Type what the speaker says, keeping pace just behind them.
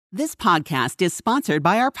This podcast is sponsored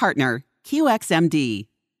by our partner, QXMD.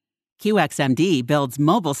 QXMD builds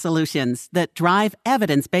mobile solutions that drive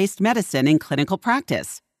evidence-based medicine in clinical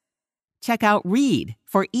practice. Check out Read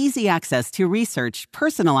for easy access to research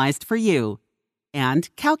personalized for you,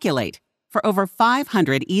 and Calculate for over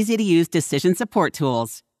 500 easy-to-use decision support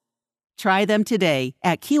tools. Try them today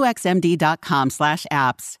at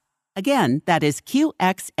qxmd.com/apps. Again, that is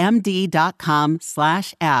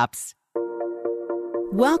qxmd.com/apps.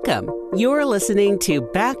 Welcome. You're listening to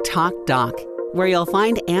Back Talk Doc, where you'll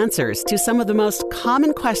find answers to some of the most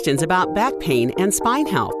common questions about back pain and spine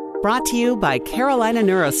health. Brought to you by Carolina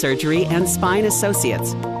Neurosurgery and Spine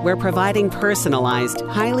Associates, where providing personalized,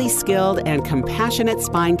 highly skilled, and compassionate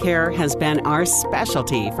spine care has been our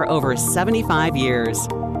specialty for over 75 years.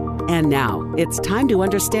 And now, it's time to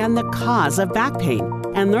understand the cause of back pain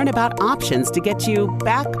and learn about options to get you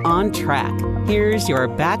back on track. Here's your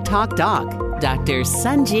Back Talk Doc, Dr.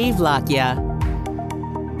 Sanjeev Lakya.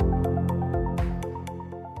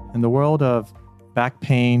 In the world of back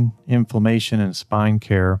pain, inflammation, and spine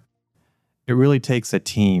care, it really takes a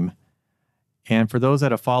team. And for those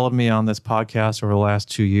that have followed me on this podcast over the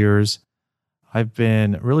last 2 years, I've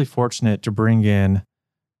been really fortunate to bring in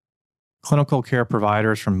clinical care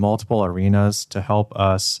providers from multiple arenas to help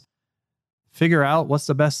us figure out what's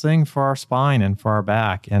the best thing for our spine and for our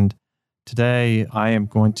back. And today I am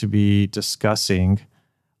going to be discussing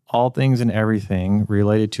all things and everything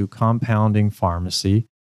related to compounding pharmacy,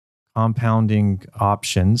 compounding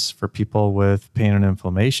options for people with pain and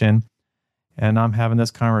inflammation. And I'm having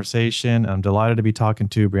this conversation. I'm delighted to be talking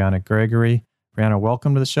to Brianna Gregory. Brianna,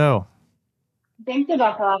 welcome to the show. Thank you,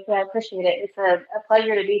 Dr. Lakya. I appreciate it. It's a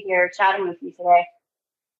pleasure to be here chatting with you today.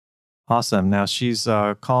 Awesome. Now, she's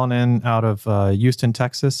calling in out of Houston,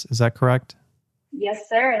 Texas. Is that correct? Yes,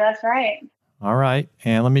 sir. That's right. All right.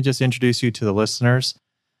 And let me just introduce you to the listeners.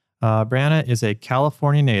 Brianna is a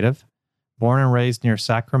California native, born and raised near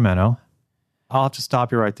Sacramento. I'll have to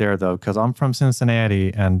stop you right there, though, because I'm from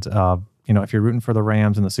Cincinnati. And, if you're rooting for the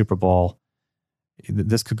Rams in the Super Bowl,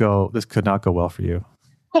 this could not go well for you.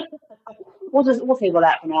 We'll table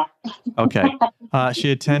that for now. Okay.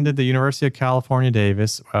 She attended the University of California,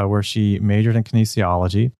 Davis, where she majored in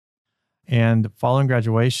kinesiology. And following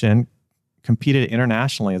graduation, competed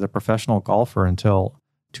internationally as a professional golfer until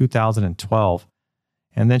 2012.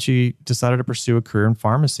 And then she decided to pursue a career in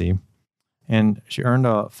pharmacy. And she earned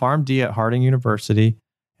a PharmD at Harding University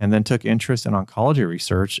and then took interest in oncology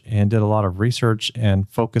research and did a lot of research and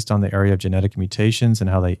focused on the area of genetic mutations and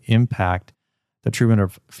how they impact the treatment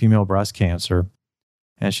of female breast cancer.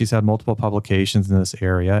 And she's had multiple publications in this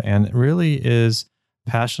area and really is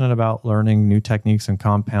passionate about learning new techniques in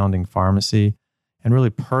compounding pharmacy and really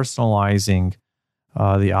personalizing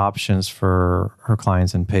the options for her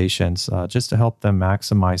clients and patients just to help them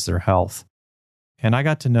maximize their health. And I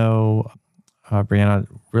got to know Brianna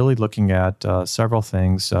really looking at several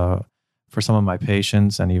things for some of my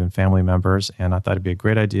patients and even family members. And I thought it'd be a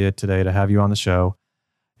great idea today to have you on the show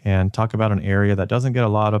and talk about an area that doesn't get a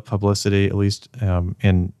lot of publicity, at least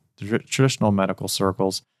in traditional medical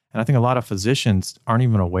circles. And I think a lot of physicians aren't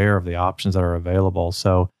even aware of the options that are available.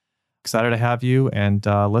 So excited to have you, and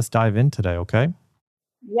let's dive in today, okay?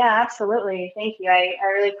 Yeah, absolutely. Thank you. I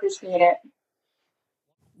really appreciate it.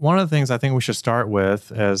 One of the things I think we should start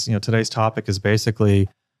with, as today's topic is basically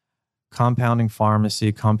compounding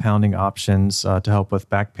pharmacy, compounding options to help with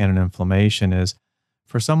back pain and inflammation, is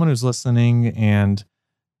for someone who's listening and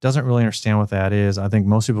doesn't really understand what that is. I think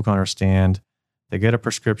most people can understand. They get a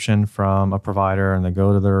prescription from a provider and they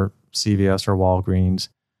go to their CVS or Walgreens.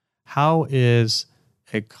 How is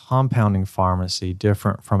a compounding pharmacy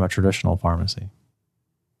different from a traditional pharmacy?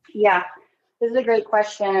 Yeah, this is a great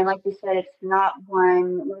question. And like you said, it's not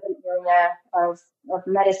one area of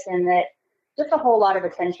medicine that gets a whole lot of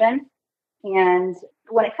attention. And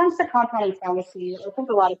when it comes to compounding pharmacy, I think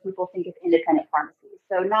a lot of people think of independent pharmacies.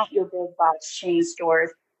 So not your big box chain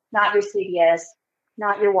stores, not your CVS,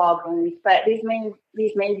 not your Walgreens, but these may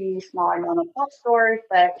be smaller mom and pop stores,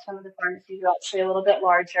 but some of the pharmacies are actually a little bit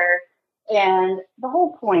larger. And the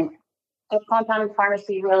whole point of compounding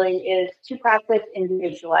pharmacy really is to practice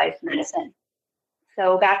individualized medicine.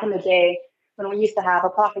 So back in the day, when we used to have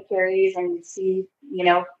apothecaries and you'd see,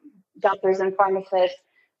 doctors and pharmacists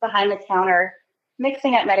behind the counter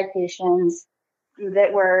mixing up medications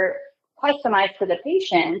that were customized for the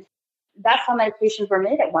patient, that's how medications were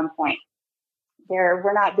made at one point. There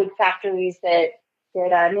were not big factories that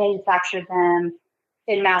manufactured them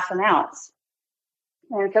in mass amounts.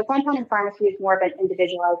 And so compounding pharmacy is more of an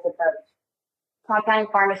individualized approach. Compounding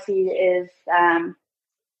pharmacy is a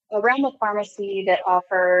realm of pharmacy that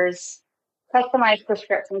offers customized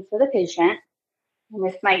prescriptions for the patient. And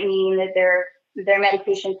this might mean that their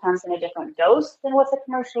medication comes in a different dose than what's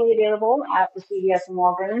commercially available at the CVS and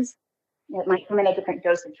Walgreens. It might come in a different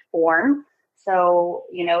dosage form. So,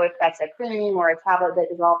 if that's a cream or a tablet that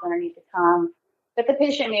dissolves underneath the tongue, that the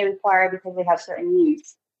patient may require because they have certain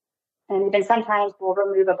needs. And even sometimes we'll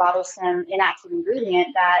remove a bothersome inactive ingredient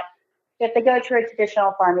that if they go to a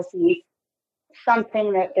traditional pharmacy,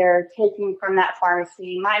 something that they're taking from that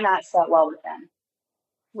pharmacy might not sit well with them.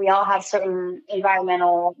 We all have certain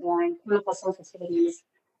environmental and chemical sensitivities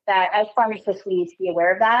that as pharmacists, we need to be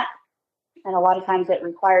aware of that. And a lot of times it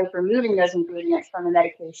requires removing those ingredients from the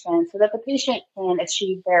medication so that the patient can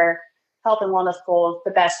achieve their health and wellness goals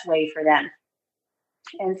the best way for them.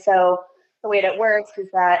 And so the way that works is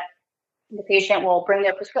that the patient will bring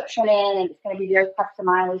their prescription in and it's going to be very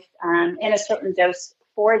customized in a certain dose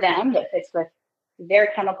for them that fits with their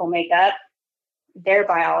chemical makeup, their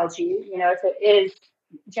biology. If it is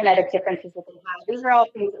genetic differences that they have, these are all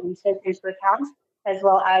things that we take into account, as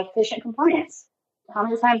well as patient compliance. How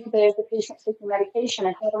many times a day is the patient taking medication,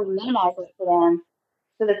 and how do we minimize it for them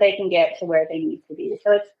so that they can get to where they need to be?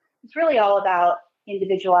 So it's really all about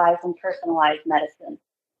individualized and personalized medicine.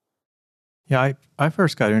 Yeah, I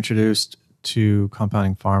first got introduced to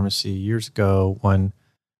compounding pharmacy years ago when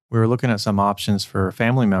we were looking at some options for a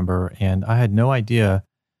family member, and I had no idea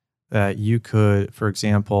that you could, for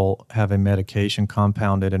example, have a medication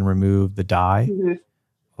compounded and remove the dye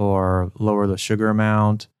or lower the sugar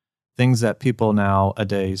amount, things that people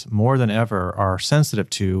nowadays more than ever are sensitive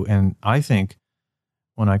to. And I think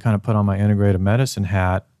when I kind of put on my integrative medicine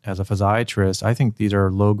hat as a physiatrist, I think these are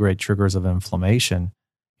low-grade triggers of inflammation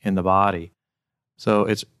in the body. So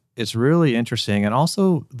it's really interesting. And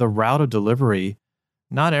also the route of delivery,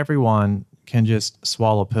 not everyone can just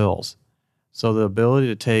swallow pills. So the ability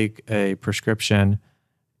to take a prescription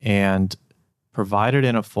and provide it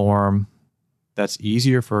in a form that's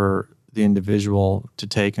easier for the individual to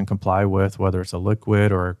take and comply with, whether it's a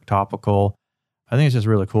liquid or topical, I think it's just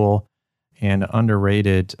really cool and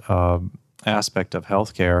underrated aspect of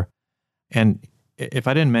healthcare. And if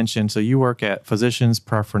I didn't mention, so you work at Physicians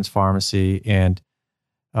Preference Pharmacy, and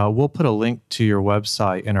we'll put a link to your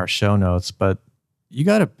website in our show notes, but you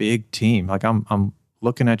got a big team. Like I'm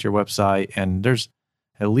looking at your website, and there's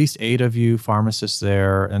at least 8 of you pharmacists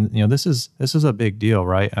there. And, this is a big deal,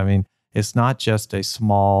 right? I mean, it's not just a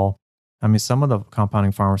small, some of the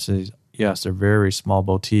compounding pharmacies, yes, they're very small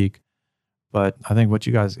boutique, but I think what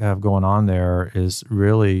you guys have going on there is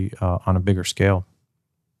really on a bigger scale.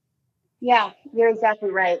 Yeah, you're exactly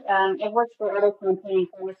right. I've worked for other compounding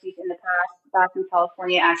pharmacies in the past, back in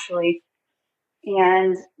California, actually.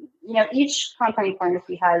 And, each compounding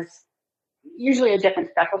pharmacy has usually a different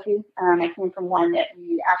specialty. I came from one that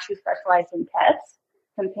we actually specialize in pets,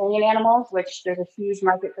 companion animals, which there's a huge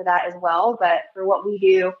market for that as well. But for what we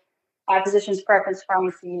do at Physicians Preference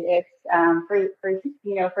Pharmacy, it's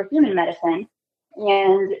for human medicine.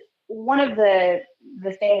 And one of the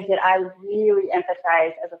things that I really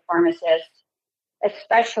emphasize as a pharmacist,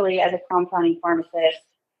 especially as a compounding pharmacist,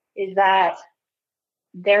 is that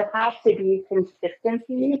there has to be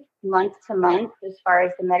consistency month to month as far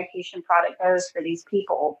as the medication product goes for these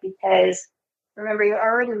people, because remember,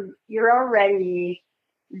 you're already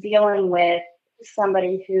dealing with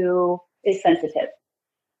somebody who is sensitive.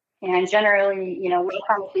 And generally,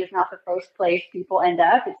 pharmacy is not the first place people end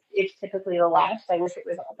up. It's typically the last. I wish it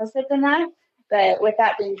was opposite than that. But with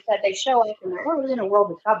that being said, they show up and they're already in a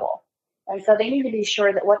world of trouble. And so they need to be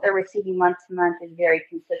sure that what they're receiving month to month is very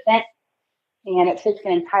consistent. And it takes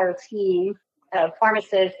an entire team of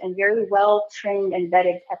pharmacists and very well-trained and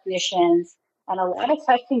vetted technicians and a lot of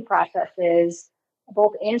testing processes,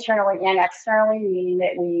 both internally and externally, meaning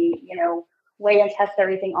that we, weigh and test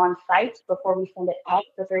everything on site before we send it out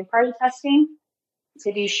for third-party testing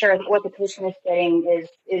to be sure that what the patient is getting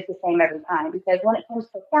is the same every time. Because when it comes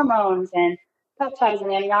to hormones and peptides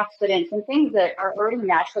and antioxidants and things that are already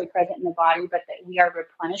naturally present in the body but that we are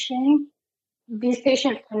replenishing, these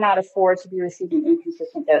patients cannot afford to be receiving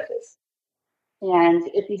inconsistent doses. And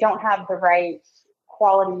if you don't have the right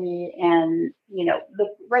quality and, the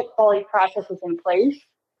right quality processes in place,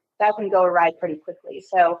 that can go awry pretty quickly.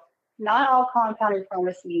 So not all compounding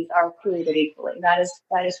pharmacies are created equally. That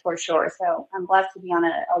is for sure. So I'm blessed to be on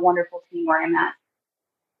a wonderful team where I'm at.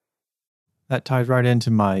 That ties right into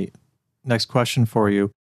my next question for you.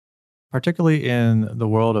 Particularly in the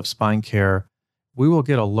world of spine care, we will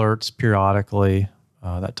get alerts periodically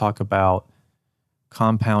that talk about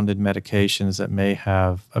compounded medications that may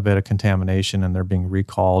have a bit of contamination and they're being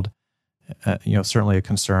recalled. Certainly a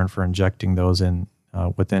concern for injecting those in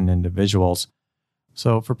within individuals.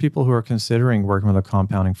 So for people who are considering working with a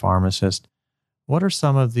compounding pharmacist, what are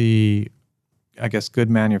some of the, I guess, good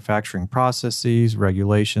manufacturing processes,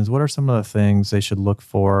 regulations? What are some of the things they should look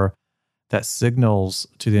for that signals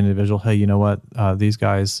to the individual, hey, you know what, these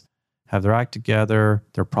guys have their act together,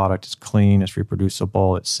 their product is clean, it's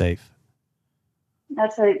reproducible, it's safe?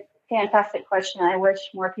 That's a fantastic question. I wish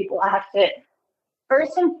more people asked it.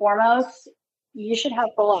 First and foremost, you should have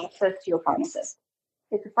full access to your pharmacist.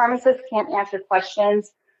 If the pharmacist can't answer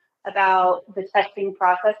questions about the testing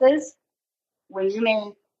processes, when you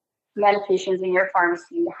make medications in your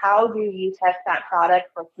pharmacy, how do you test that product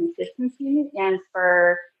for consistency and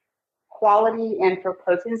for quality and for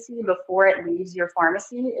potency before it leaves your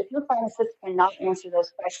pharmacy? If your pharmacist cannot answer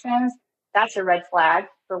those questions, that's a red flag,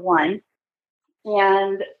 for one.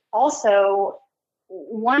 And also,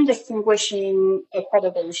 one distinguishing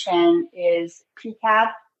accreditation is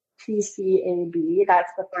PCAB, PCAB.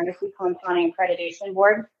 That's the Pharmacy Compounding Accreditation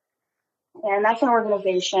Board. And that's an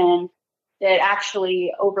organization that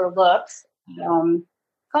actually overlooks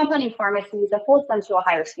compounding pharmacies and holds them to a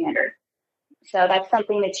higher standard. So that's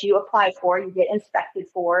something that you apply for, you get inspected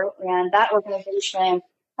for, and that organization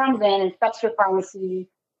comes in, inspects your pharmacy,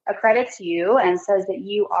 accredits you, and says that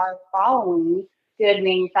you are following good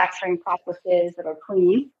manufacturing practices that are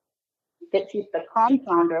clean, that keep the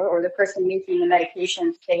compounder or the person making the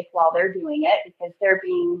medication safe while they're doing it, because they're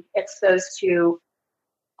being exposed to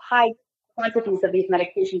high quantities of these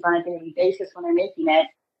medications on a daily basis when they're making it.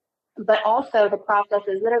 But also the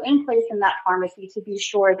processes that are in place in that pharmacy to be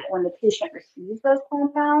sure that when the patient receives those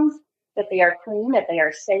compounds, that they are clean, that they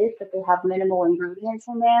are safe, that they have minimal ingredients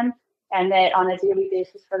in them, and that on a daily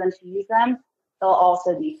basis for them to use them, they'll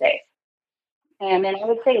also be safe. And then I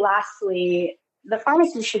would say lastly, the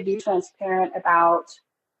pharmacy should be transparent about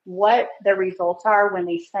what the results are when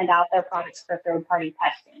they send out their products for third-party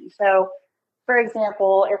testing. So, for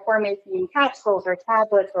example, if we're making capsules or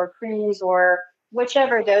tablets or creams or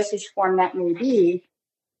whichever dosage form that may be,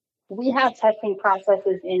 we have testing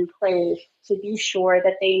processes in place to be sure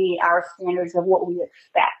that they meet our standards of what we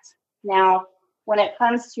expect. Now, when it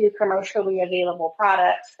comes to commercially available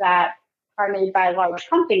products that are made by large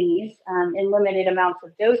companies in limited amounts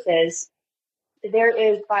of doses, there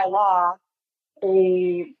is by law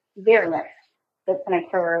a variance that can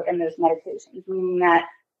occur in those medications, meaning that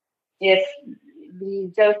if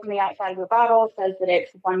the dose on the outside of the bottle says that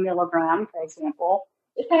it's 1 milligram, for example,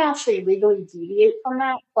 it can actually legally deviate from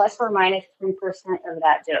that plus or minus 3% of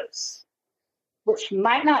that dose, which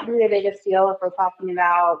might not be the biggest deal if we're talking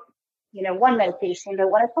about, one medication. But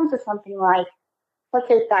when it comes to something like, let's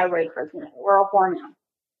say thyroid, for example, or a hormone,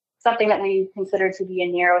 something that we consider to be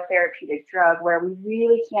a narrow therapeutic drug where we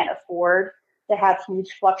really can't afford to have huge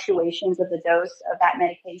fluctuations of the dose of that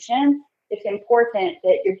medication, it's important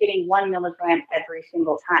that you're getting 1 milligram every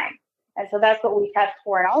single time. And so that's what we test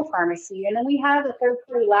for in our pharmacy. And then we have a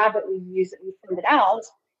third-party lab that we use that we send it out,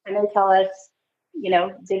 and they tell us,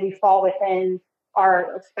 did we fall within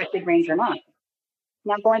our expected range or not?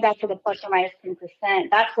 Now, going back to the plus or minus 10%,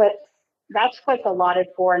 that's what's allotted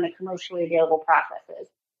for in the commercially available processes.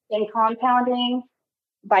 In compounding,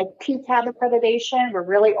 by PCAB accreditation, we're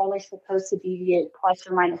really only supposed to deviate plus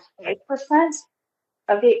or minus 5%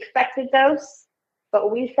 of the expected dose,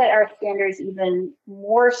 but we set our standards even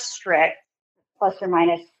more strict, plus or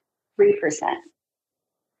minus 3%.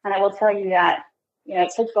 And I will tell you that,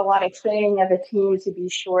 it takes a lot of training of a team to be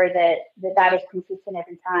sure that is consistent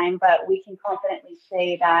every time, but we can confidently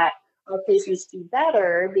say that our patients do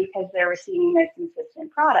better because they're receiving a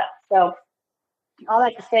consistent product. So all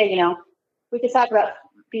that to say, we could talk about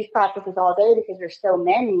these processes all day because there's so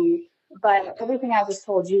many, but everything I just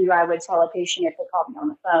told you, I would tell a patient if they called me on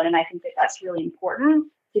the phone. And I think that that's really important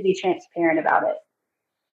to be transparent about it.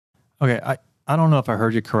 Okay. I don't know if I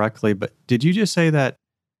heard you correctly, but did you just say that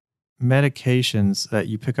medications that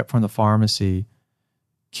you pick up from the pharmacy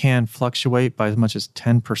can fluctuate by as much as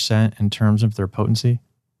 10% in terms of their potency?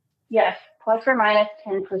 Yes, plus or minus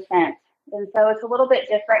 10%. And so it's a little bit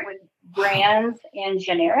different with brands and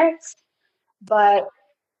generics. But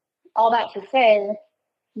all that to say,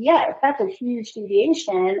 yes, that's a huge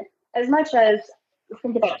deviation. As much as,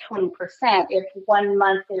 think about 20%, if 1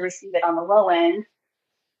 month they receive it on the low end,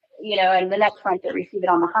 and the next month they receive it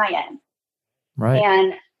on the high end. Right.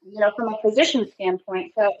 And, from a physician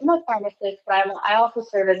standpoint, so I'm a pharmacist, but I also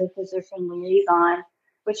serve as a physician liaison,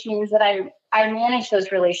 which means that I manage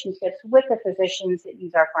those relationships with the physicians that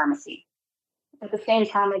use our pharmacy. At the same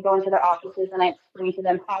time, I go into their offices and I explain to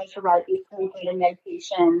them how to write these compounded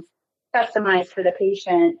medications customized for the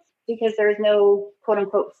patient, because there's no quote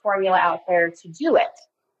unquote formula out there to do it.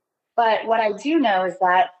 But what I do know is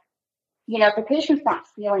that If the patient's not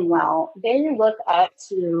feeling well, they look up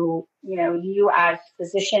to, you as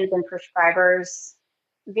physicians and prescribers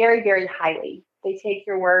very, very highly. They take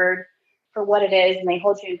your word for what it is and they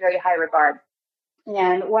hold you in very high regard.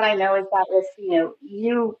 And what I know is that if,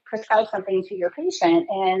 you prescribe something to your patient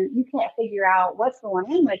and you can't figure out what's going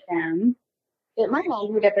on with them, it might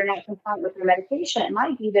not be that they're not compliant with their medication. It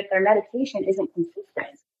might be that their medication isn't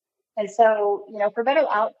consistent. And so, for better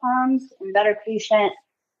outcomes and better patient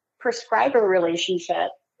prescriber relationship,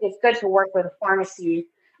 it's good to work with a pharmacy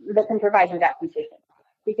that can provide you that consistency.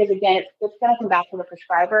 Because again, it's going to come back to the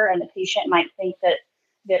prescriber, and the patient might think that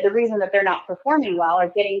the reason that they're not performing well or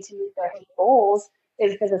getting to meet their health goals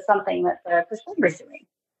is because of something that the prescriber is doing.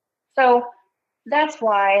 So that's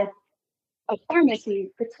why a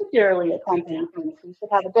pharmacy, particularly a compounding pharmacy, should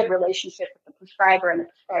have a good relationship with the prescriber and the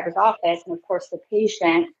prescriber's office, and of course the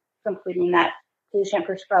patient, completing that patient,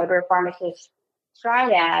 prescriber, pharmacist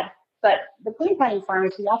triad. But the compounding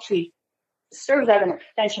pharmacy actually serves as an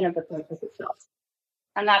extension of the practice itself.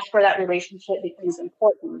 And that's where that relationship becomes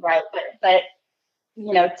important, right? But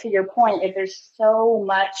to your point, if there's so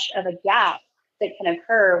much of a gap that can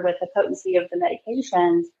occur with the potency of the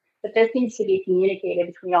medications, that this needs to be communicated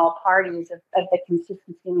between all parties of the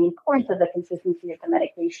consistency and the importance of the consistency of the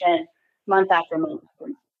medication month after month after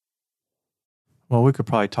month. Well, we could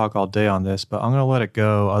probably talk all day on this, but I'm going to let it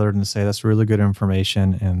go other than to say that's really good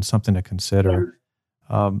information and something to consider.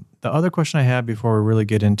 The other question I had before we really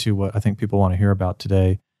get into what I think people want to hear about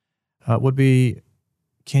today would be,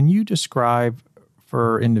 can you describe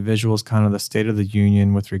for individuals kind of the state of the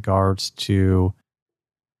union with regards to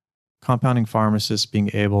compounding pharmacists being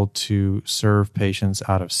able to serve patients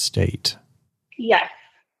out of state? Yes.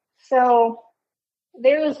 So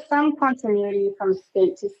there is some continuity from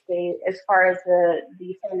state to state as far as the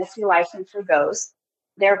pharmacy licensure goes.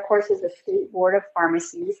 There, of course, is a state board of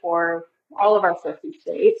pharmacy for all of our 50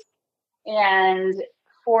 states. And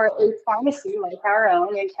for a pharmacy like our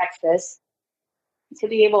own in Texas to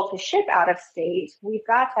be able to ship out of state, we've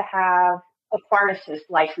got to have a pharmacist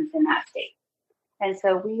license in that state. And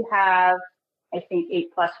so we have, I think,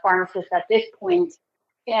 8+ pharmacists at this point.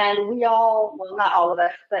 And we all, well, not all of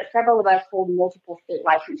us, but several of us hold multiple state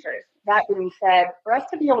licensures. That being said, for us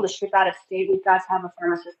to be able to ship out of state, we've got to have a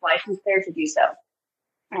pharmacist license there to do so.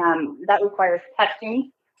 That requires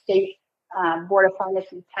testing, state Board of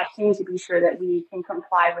Pharmacy testing to be sure that we can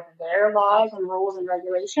comply with their laws and rules and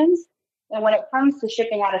regulations. And when it comes to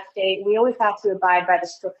shipping out of state, we always have to abide by the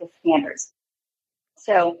strictest standards.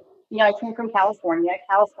 So, I came from California.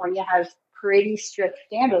 California has pretty strict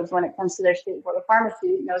standards when it comes to their state board of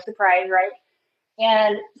pharmacy. No surprise, right?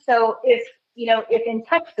 And so if in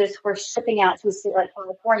Texas we're shipping out to a state like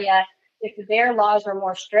California, if their laws are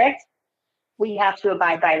more strict, we have to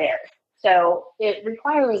abide by theirs. So it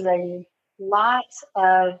requires a lot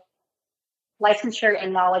of licensure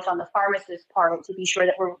and knowledge on the pharmacist's part to be sure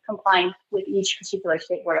that we're complying with each particular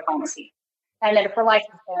state board of pharmacy. And then if we're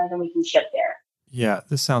licensed there, then we can ship there. Yeah,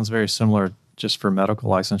 this sounds very similar just for medical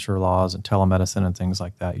licensure laws and telemedicine and things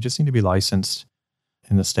like that. You just need to be licensed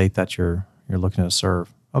in the state that you're looking to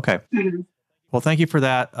serve. Okay. Mm-hmm. Well, thank you for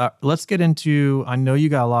that. Let's get into, I know you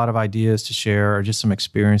got a lot of ideas to share or just some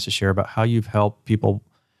experience to share about how you've helped people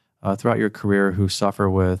throughout your career who suffer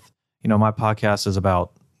with, my podcast is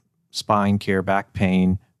about spine care, back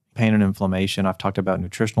pain and inflammation. I've talked about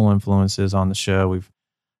nutritional influences on the show. We've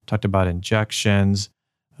talked about injections.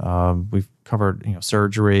 We've covered,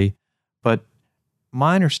 surgery. But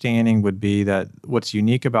my understanding would be that what's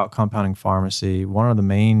unique about compounding pharmacy, one of the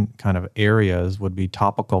main kind of areas would be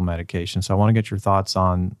topical medication. So I want to get your thoughts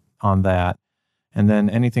on that. And then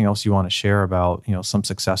anything else you want to share about, some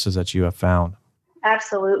successes that you have found.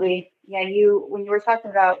 Absolutely. Yeah, when you were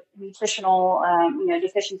talking about nutritional,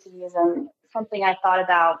 deficiencies, and something I thought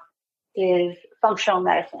about is functional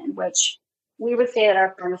medicine, which we would say that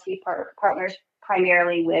our pharmacy partners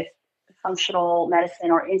primarily with functional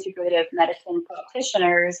medicine or integrative medicine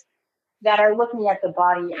practitioners that are looking at the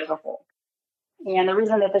body as a whole. And the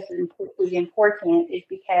reason that this is important is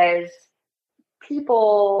because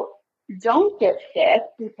people don't get sick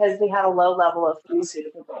because they have a low level of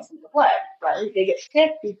pharmaceutical drugs in the blood, right? They get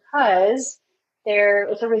sick because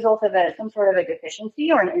it's a result of some sort of a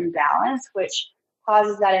deficiency or an imbalance, which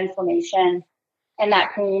causes that inflammation and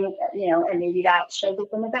that pain, and maybe that shows up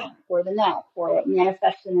in the back or the neck, or it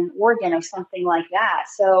manifests in an organ or something like that.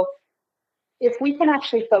 So if we can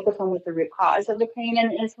actually focus on what the root cause of the pain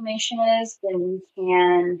and inflammation is, then we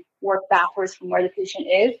can work backwards from where the patient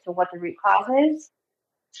is to what the root cause is,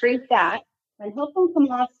 treat that, and help them come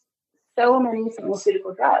off so many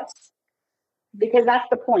pharmaceutical drugs. because that's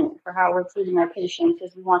the point for how we're treating our patients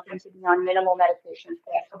is we want them to be on minimal medications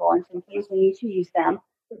possible. And some things we need to use them.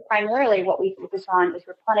 But primarily what we focus on is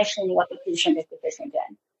replenishing what the patient is deficient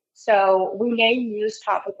in. So we may use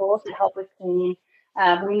topicals to help with pain.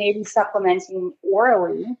 We may be supplementing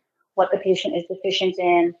orally what the patient is deficient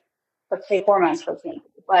in, let's say hormones, for example.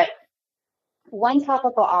 But one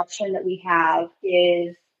topical option that we have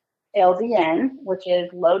is LDN, which is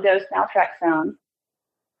low-dose naltrexone.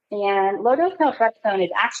 And low-dose naltrexone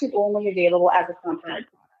is actually only available as a compounded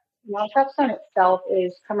product. Naltrexone itself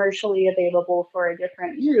is commercially available for a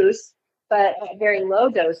different use, but at very low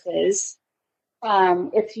doses,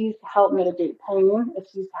 it's used to help mitigate pain.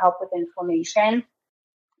 It's used to help with inflammation.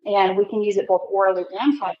 And we can use it both orally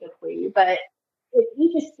and topically. But it's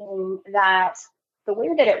interesting that the way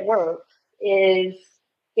that it works is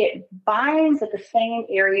it binds at the same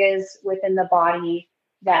areas within the body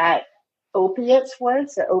that opiates would,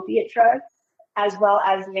 so opiate drugs, as well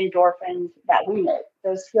as the endorphins that we make,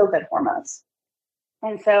 those feel-good hormones.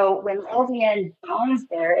 And so when LDN binds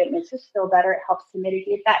there, it makes us feel better. It helps to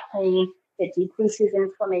mitigate that pain. It decreases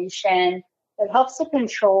inflammation. It helps to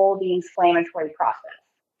control the inflammatory process.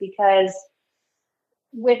 Because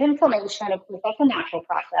with inflammation, that's a natural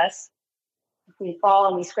process. If we fall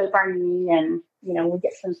and we scrape our knee and, we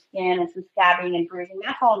get some skin and some scabbing and bruising,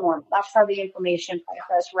 that's all normal. That's how the inflammation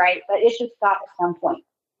process, right? But it should stop at some point.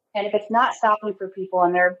 And if it's not stopping for people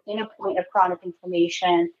and they're in a point of chronic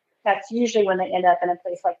inflammation, that's usually when they end up in a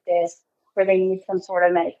place like this where they need some sort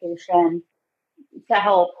of medication to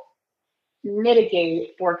help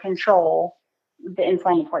mitigate or control the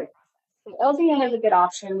inflammatory process. So LDN is a good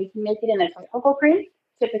option. We can make it in a topical cream,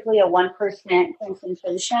 typically a 1%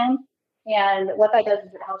 concentration. And what that does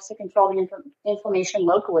is it helps to control the inflammation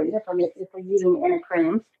locally. If we're using it in a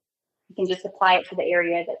cream, you can just apply it to the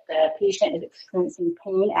area that the patient is experiencing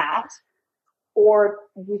pain at. Or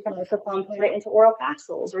you can also compound it into oral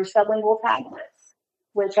capsules or sublingual tablets,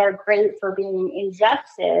 which are great for being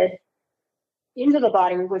ingested into the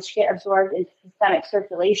body, which get absorbed into systemic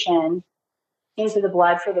circulation into the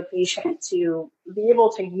blood for the patient to be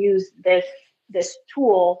able to use this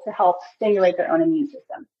tool to help stimulate their own immune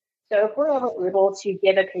system. So if we're ever able to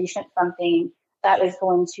give a patient something that is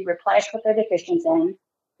going to replenish what they're deficient in,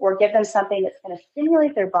 or give them something that's going to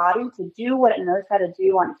stimulate their body to do what it knows how to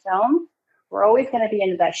do on its own, we're always going to be in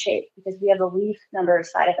the best shape because we have the least number of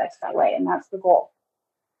side effects that way, and that's the goal.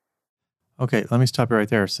 Okay, let me stop you right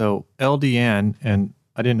there. So LDN, and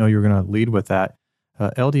I didn't know you were going to lead with that.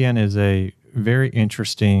 LDN is a very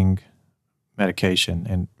interesting medication.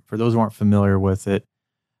 And for those who aren't familiar with it,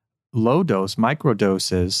 low dose, micro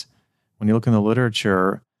doses, when you look in the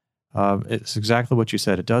literature, it's exactly what you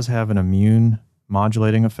said. It does have an immune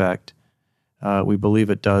modulating effect. We believe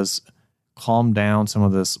it does calm down some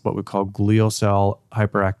of this, what we call glial cell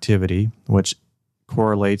hyperactivity, which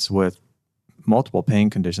correlates with multiple pain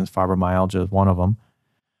conditions. Fibromyalgia is one of them.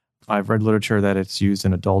 I've read literature that it's used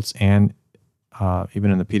in adults and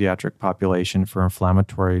even in the pediatric population for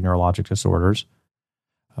inflammatory neurologic disorders.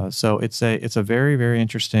 So it's a very, very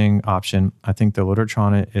interesting option. I think the literature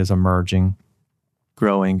on it is emerging,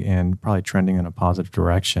 growing, and probably trending in a positive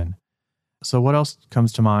direction. So what else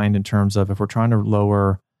comes to mind in terms of if we're trying to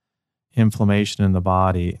lower inflammation in the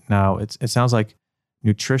body? Now, it sounds like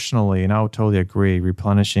nutritionally, and I would totally agree,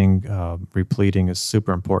 replenishing, repleting is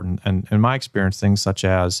super important. And in my experience, things such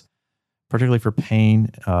as, particularly for pain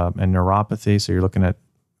and neuropathy, so you're looking at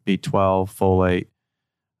B12,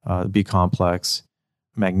 folate, B complex,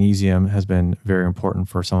 magnesium has been very important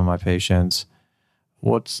for some of my patients.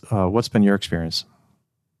 What's been your experience?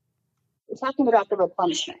 We're talking about the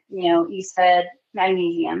replenishment. You said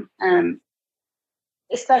magnesium.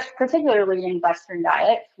 Especially, particularly in Western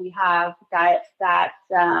diets, we have diets that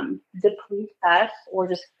deplete us or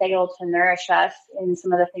just fail to nourish us in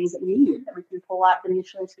some of the things that we need, that we can pull out, the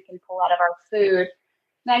nutrients we can pull out of our food.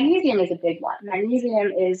 Magnesium is a big one.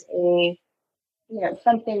 Magnesium is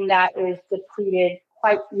something that is depleted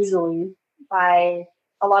quite easily by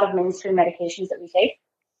a lot of mainstream medications that we take.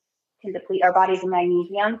 Can deplete our bodies of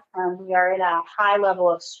magnesium. We are in a high level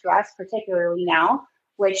of stress, particularly now,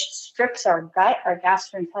 which strips our gut, our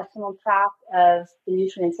gastrointestinal tract of the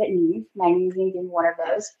nutrients it needs, magnesium being one of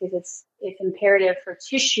those, because it's imperative for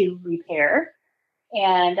tissue repair.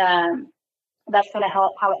 And that's going to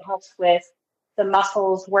help how it helps with the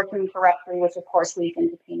muscles working correctly, which of course leads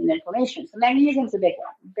into pain and inflammation. So magnesium is a big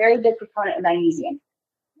one, very big proponent of magnesium.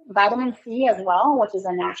 Vitamin C as well, which is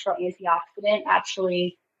a natural antioxidant.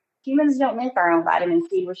 Actually, humans don't make our own vitamin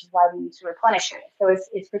C, which is why we need to replenish it. So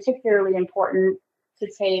it's particularly important to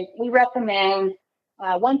take. We recommend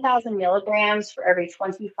 1,000 milligrams for every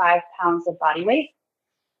 25 pounds of body weight.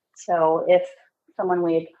 So if someone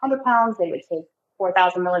weighed 100 pounds, they would take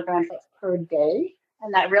 4,000 milligrams per day.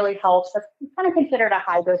 And that really helps. That's kind of considered a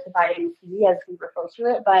high dose of vitamin C as we refer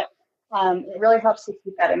to it, but it really helps to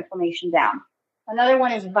keep that inflammation down. Another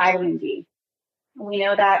one is vitamin D. We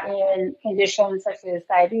know that in conditions such as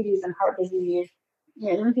diabetes and heart disease,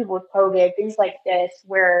 even people with COVID, things like this,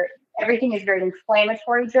 where everything is very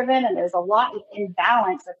inflammatory driven and there's a lot of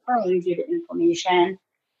imbalance occurring due to inflammation,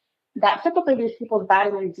 that typically these people's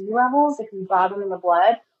vitamin D levels, if you draw them in the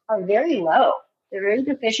blood, are very low. They're very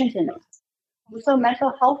deficient in it. Also,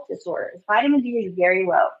 mental health disorders. Vitamin D is very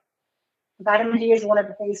low. Vitamin D is one of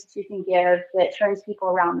the things that you can give that turns people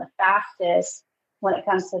around the fastest when it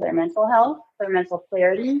comes to their mental health, their mental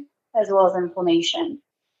clarity, as well as inflammation.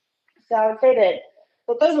 So I would say that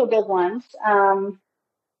those are big ones.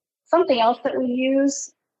 Something else that we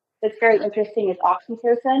use that's very interesting is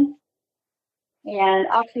oxytocin. And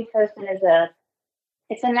oxytocin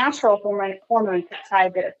is a natural hormone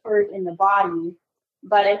peptide that occurs in the body,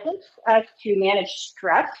 but it helps us to manage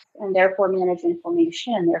stress and therefore manage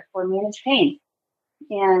inflammation and therefore manage pain.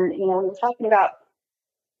 And, when we're talking about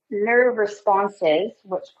nerve responses,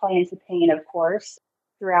 which play into pain, of course,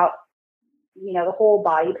 throughout, the whole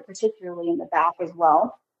body, but particularly in the back as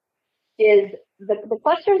well, is the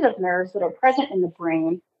clusters of nerves that are present in the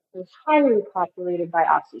brain is highly populated by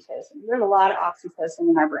oxytocin. There's a lot of oxytocin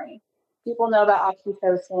in our brain. People know about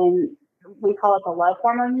oxytocin. We call it the love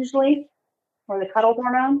hormone usually, or the cuddle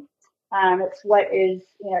hormone. It's what is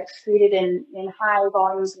excreted in high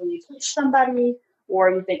volumes when you touch somebody or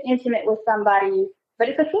you've been intimate with somebody. But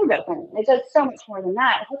it's a feel-good hormone. It does so much more than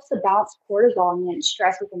that. It helps to balance cortisol and manage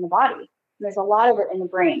stress within the body. And there's a lot of it in the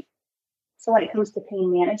brain. So when it comes to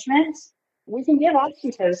pain management, we can give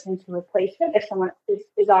oxytocin to replace it if someone is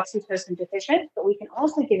oxytocin deficient, but we can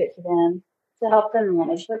also give it to them to help them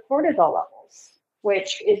manage their cortisol levels,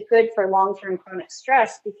 which is good for long-term chronic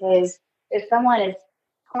stress, because if someone is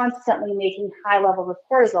constantly making high levels of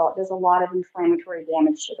cortisol, it does a lot of inflammatory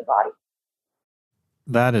damage to the body.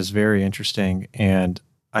 That is very interesting. And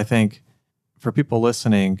I think for people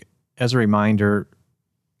listening, as a reminder,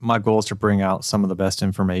 my goal is to bring out some of the best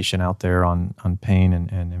information out there on pain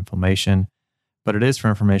and inflammation, but it is for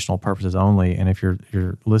informational purposes only. And if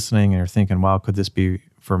you're listening and you're thinking, wow, could this be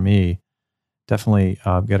for me? Definitely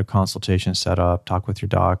get a consultation set up, talk with your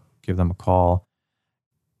doc, give them a call.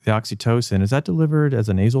 The oxytocin, is that delivered as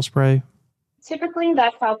a nasal spray? Typically,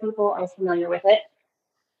 that's how people are familiar with it.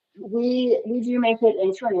 We do make it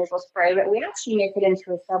into a nasal spray, but we actually make it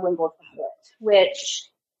into a sublingual tablet, which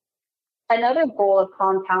another goal of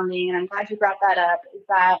compounding, and I'm glad you brought that up, is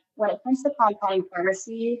that when it comes to compounding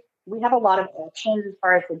pharmacy, we have a lot of options as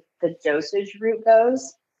far as the dosage route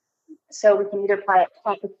goes. So we can either apply it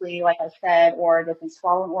topically, like I said, or they can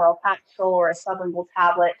swallow an oral capsule or a sublingual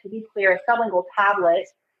tablet. To be clear, a sublingual tablet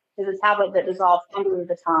is a tablet that dissolves under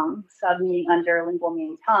the tongue, sub meaning under, lingual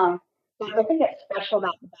meaning tongue. But the thing that's special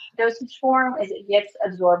about that dosage form is it gets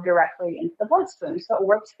absorbed directly into the bloodstream, so it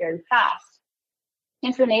works very fast.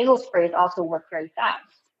 Intranasal sprays also work very fast.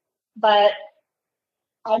 But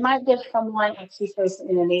I might give someone oxytocin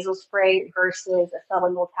in a nasal spray versus a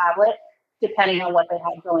sublingual tablet, depending on what they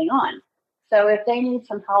have going on. So if they need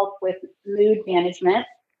some help with mood management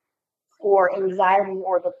or anxiety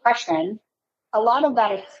or depression, a lot of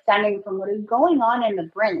that is stemming from what is going on in the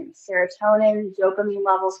brain, serotonin, dopamine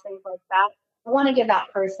levels, things like that. I want to give that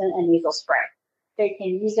person a nasal spray. They can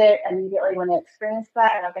use it immediately when they experience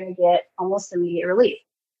that, and they're going to get almost immediate relief.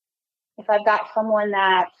 If I've got someone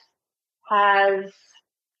that has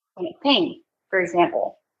pain, for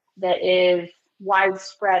example, that is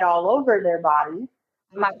widespread all over their body,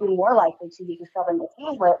 I might be more likely to use a sublingual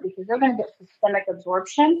tablet because they're going to get systemic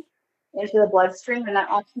absorption into the bloodstream, and that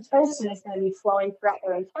oxytocin is going to be flowing throughout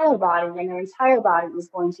their entire body, and their entire body is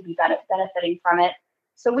going to be benefiting from it.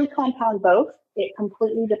 So we compound both. It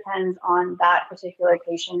completely depends on that particular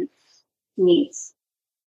patient's needs.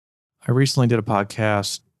 I recently did a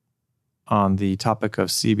podcast on the topic of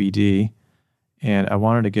CBD, and I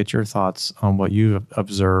wanted to get your thoughts on what you've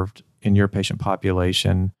observed in your patient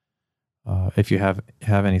population, if you have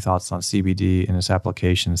any thoughts on CBD and its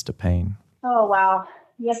applications to pain. Oh, wow.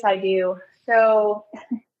 Yes, I do. So,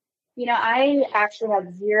 I actually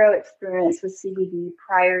had zero experience with CBD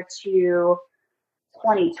prior to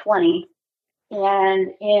 2020.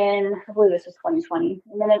 And I believe this was 2020.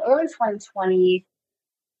 And then in early 2020,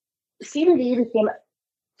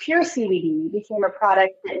 pure CBD became a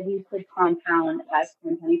product that we could compound as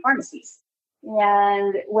compounding pharmacies.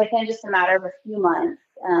 And within just a matter of a few months,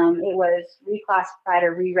 it was reclassified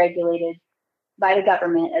or re-regulated by the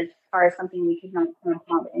government as far as something we could not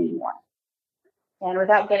compound anymore. And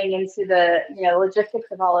without getting into the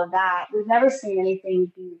logistics of all of that, we've never seen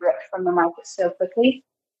anything be ripped from the market so quickly.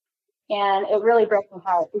 And it really broke my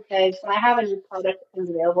heart because when I have a new product that comes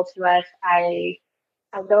available to us, I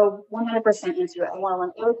go 100% into it. I want to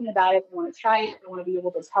learn everything about it. I want to try it. I want to be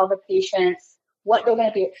able to tell the patients what they're going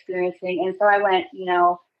to be experiencing. And so I went,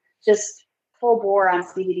 just full bore on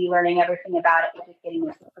CBD, learning everything about it, educating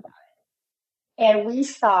myself about it. And we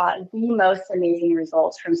saw the most amazing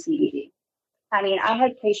results from CBD. I mean, I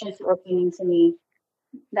had patients who were coming to me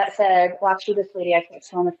that said, well, actually, this lady I talked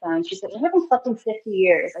to on the phone, she said, we haven't slept in 50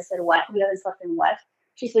 years. I said, what? We haven't slept in what?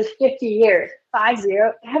 She says, 50 years, 50. I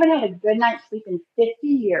haven't had a good night's sleep in 50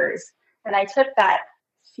 years. And I took that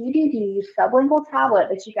CBD sublingual tablet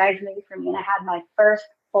that you guys made for me, and I had my first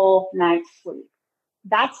full night's sleep.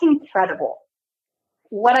 That's incredible.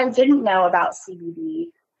 What I didn't know about CBD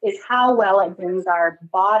is how well it brings our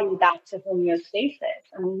body back to homeostasis.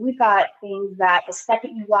 I mean, we've got things that the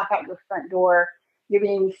second you walk out your front door, you're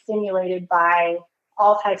being stimulated by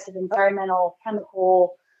all types of environmental,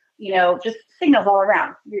 chemical, just signals all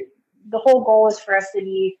around. The whole goal is for us to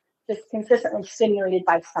be just consistently stimulated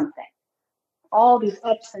by something. All these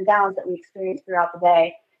ups and downs that we experience throughout the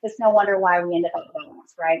day, it's no wonder why we end up out of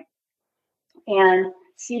balance, right? And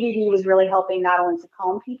CBD was really helping not only to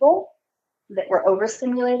calm people that were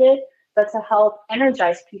overstimulated, but to help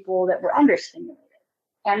energize people that were understimulated.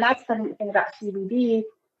 And that's the thing about CBD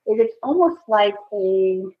is it's almost like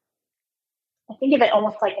I think of it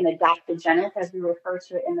almost like an adaptogenic, as we refer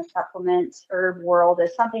to it in the supplement herb world,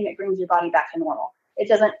 as something that brings your body back to normal. It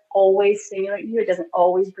doesn't always stimulate you. It doesn't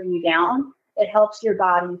always bring you down. It helps your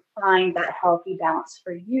body find that healthy balance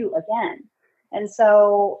for you again. And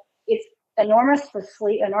so it's enormously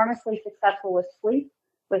successful with sleep,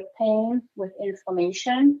 with pain, with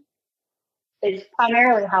inflammation. It's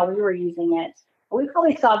primarily how we were using it. We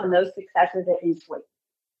probably saw the most success with it in sleep,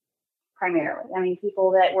 primarily. I mean,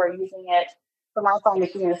 people that were using it from our point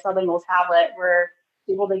of view, a sublingual tablet, were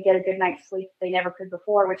able to get a good night's sleep they never could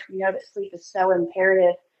before, which we know that sleep is so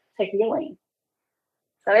imperative to healing.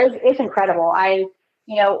 So it's incredible.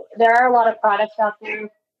 There are a lot of products out there,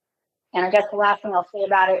 and I guess the last thing I'll say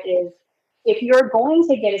about it is, if you're going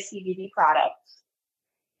to get a CBD product,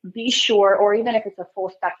 be sure, or even if it's a full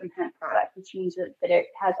spectrum hemp product, which means that it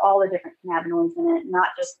has all the different cannabinoids in it, not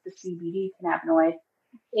just the CBD cannabinoid,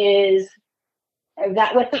 is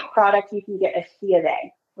that with the product you can get a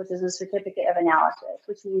CAA, which is a certificate of analysis,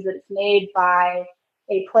 which means that it's made by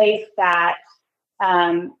a place that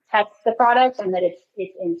tests the product and that it's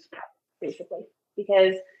in spec, basically,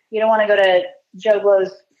 because you don't want to go to Joe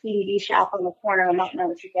Blow's CBD shop on the corner and not know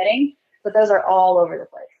what you're getting, but those are all over the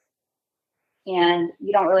place. And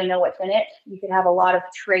you don't really know what's in it. You could have a lot of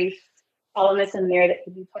trace elements in there that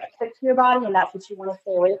could be toxic to your body, and that's what you want to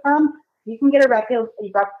stay away from. You can get a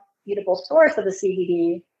reputable source of the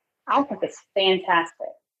CBD. I think it's fantastic.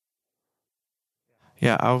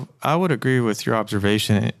 Yeah, I would agree with your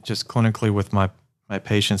observation, just clinically with my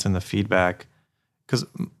patients and the feedback, because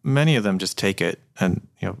many of them just take it, and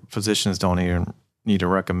physicians don't even need to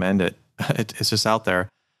recommend it. It's just out there.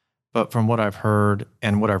 But from what I've heard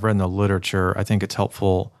and what I've read in the literature, I think it's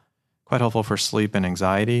quite helpful for sleep and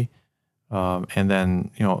anxiety. And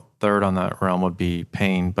then, third on that realm would be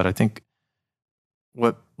pain. But I think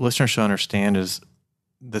what listeners should understand is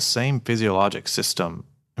the same physiologic system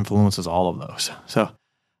influences all of those. So,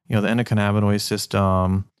 the endocannabinoid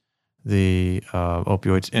system, the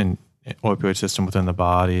opioid system within the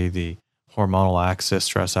body, the hormonal axis,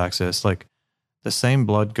 stress axis, like the same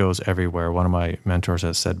blood goes everywhere. One of my mentors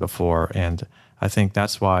has said before, and I think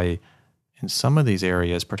that's why in some of these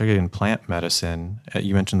areas, particularly in plant medicine,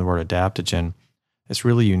 you mentioned the word adaptogen, it's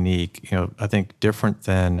really unique. I think different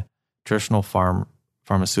than traditional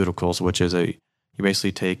pharmaceuticals, which is you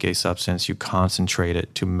basically take a substance, you concentrate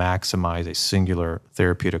it to maximize a singular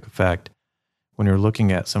therapeutic effect. When you're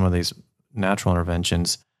looking at some of these natural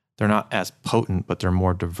interventions, they're not as potent, but they're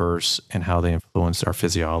more diverse in how they influence our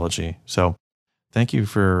physiology. So thank you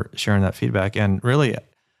for sharing that feedback. And really,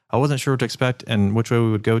 I wasn't sure what to expect and which way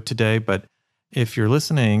we would go today, but if you're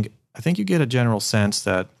listening, I think you get a general sense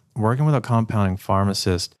that working with a compounding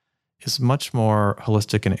pharmacist is much more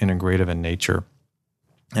holistic and integrative in nature.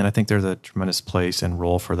 And I think there's a tremendous place and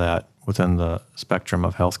role for that within the spectrum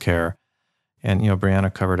of healthcare. And,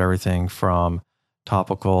 Brianna covered everything from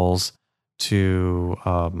topicals to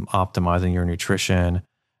optimizing your nutrition,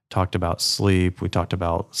 talked about sleep. We talked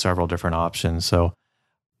about several different options. So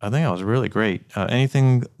I think that was really great.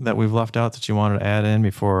 Anything that we've left out that you wanted to add in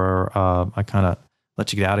before I kind of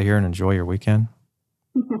let you get out of here and enjoy your weekend?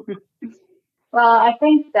 Well, I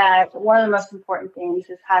think that one of the most important things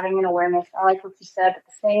is having an awareness. I like what you said, that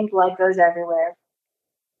the same blood goes everywhere,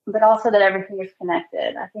 but also that everything is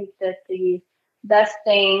connected. I think that the best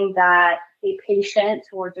thing that a patient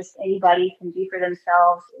or just anybody can do for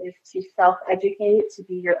themselves is to self-educate, to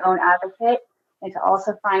be your own advocate, and to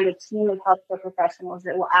also find a team of healthcare professionals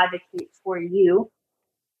that will advocate for you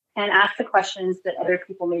and ask the questions that other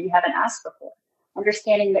people maybe haven't asked before.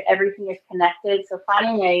 Understanding that everything is connected. So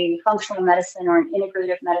finding a functional medicine or an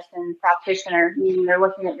integrative medicine practitioner, meaning they're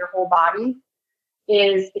looking at your whole body,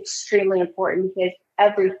 is extremely important because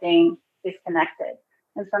everything is connected.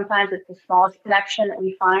 And sometimes it's the smallest connection that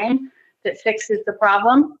we find that fixes the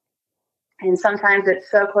problem. And sometimes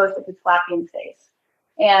it's so close that it's slap you in the face.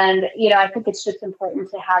 And, I think it's just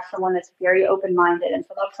important to have someone that's very open-minded. And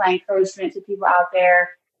so that's my encouragement to people out there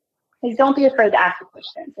is don't be afraid to ask the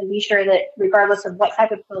questions and be sure that regardless of what type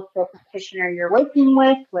of healthcare practitioner you're working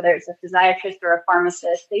with, whether it's a physiatrist or a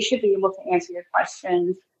pharmacist, they should be able to answer your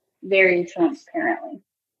questions very transparently.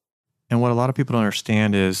 And what a lot of people don't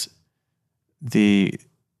understand is the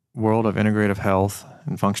world of integrative health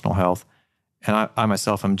and functional health. And I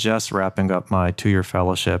myself am just wrapping up my 2-year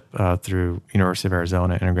fellowship through University of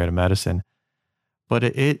Arizona Integrative Medicine. But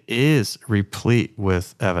it is replete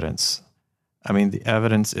with evidence. I mean, the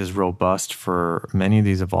evidence is robust for many of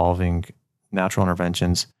these evolving natural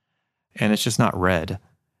interventions, and it's just not read.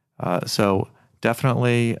 So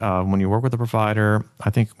definitely, when you work with a provider,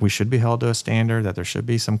 I think we should be held to a standard that there should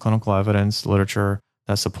be some clinical evidence, literature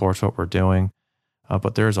that supports what we're doing.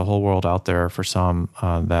 But there's a whole world out there for some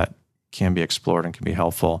that can be explored and can be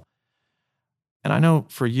helpful. And I know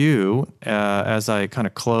for you, as I kind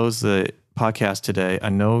of close the podcast today, I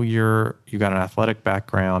know you got an athletic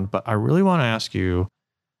background, but I really want to ask you,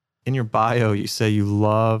 in your bio, you say you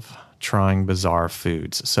love trying bizarre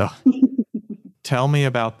foods. So tell me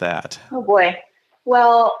about that. Oh boy.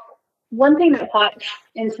 Well, one thing that popped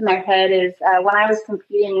into my head is when I was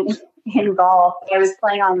competing in golf, I was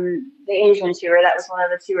playing on the Asian tour. That was one of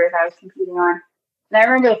the tours I was competing on. And I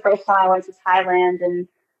remember the first time I went to Thailand, and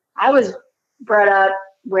I was brought up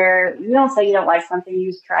where you don't say you don't like something,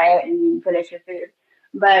 you just try it and you finish your food.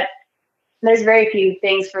 But there's very few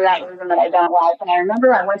things for that reason that I don't like. And I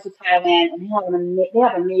remember I went to Thailand, and they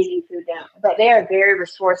have amazing food there, but they are very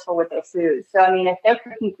resourceful with their food. So, I mean, if they're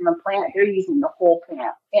cooking from a plant, they're using the whole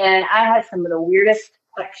plant. And I had some of the weirdest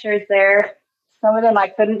textures there. Some of them I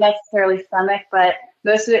couldn't necessarily stomach, but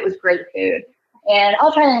most of it was great food. And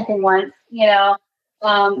I'll try anything once,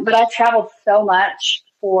 but I've traveled so much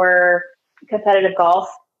for competitive golf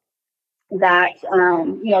that,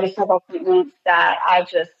 there's several appointments that I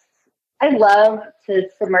love to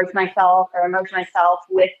immerse myself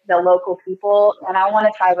with the local people, and I want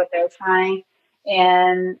to try what they're trying.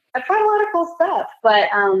 And I've tried a lot of cool stuff, but,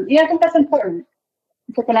 I think that's important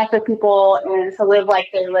to connect with people and to live like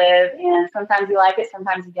they live. And sometimes you like it,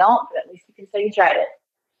 sometimes you don't, but at least you can say you tried it.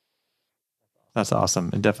 That's awesome.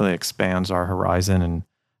 It definitely expands our horizon and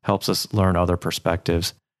helps us learn other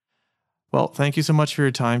perspectives. Well, thank you so much for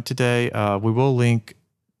your time today. We will link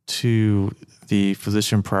to the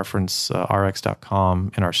physician preference,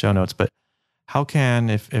 rx.com in our show notes, but how can,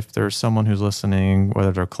 if there's someone who's listening,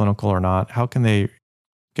 whether they're clinical or not, how can they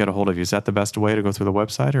get a hold of you? Is that the best way to go through the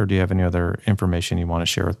website, or do you have any other information you want to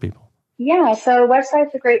share with people? Yeah, so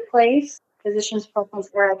website's a great place.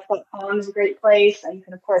 Physicianspreferencerx.com is a great place. And you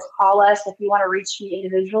can, of course, call us if you want to reach me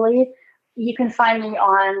individually. You can find me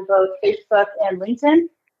on both Facebook and LinkedIn.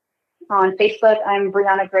 On Facebook, I'm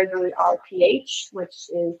Brianna Gregory, RPH, which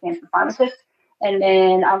stands for pharmacist. And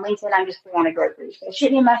then on LinkedIn, I'm just Brianna Gregory. So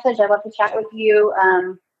shoot me a message. I'd love to chat with you.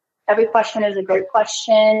 Every question is a great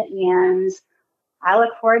question, and I look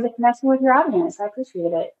forward to connecting with your audience. I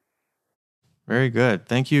appreciate it. Very good.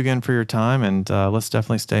 Thank you again for your time, and let's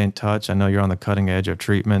definitely stay in touch. I know you're on the cutting edge of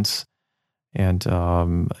treatments, and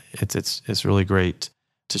it's really great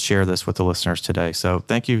to share this with the listeners today. So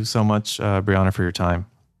thank you so much, Brianna, for your time.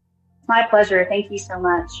 My pleasure. Thank you so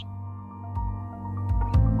much.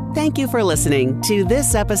 Thank you for listening to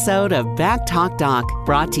this episode of Back Talk Doc,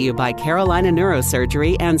 brought to you by Carolina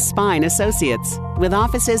Neurosurgery and Spine Associates, with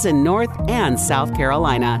offices in North and South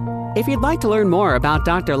Carolina. If you'd like to learn more about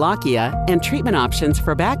Dr. Lakhia and treatment options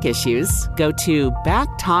for back issues, go to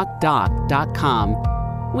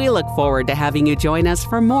backtalkdoc.com. We look forward to having you join us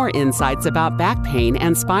for more insights about back pain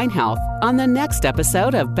and spine health on the next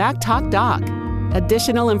episode of Back Talk Doc.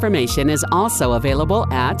 Additional information is also available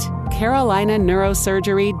at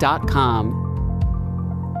carolinaneurosurgery.com.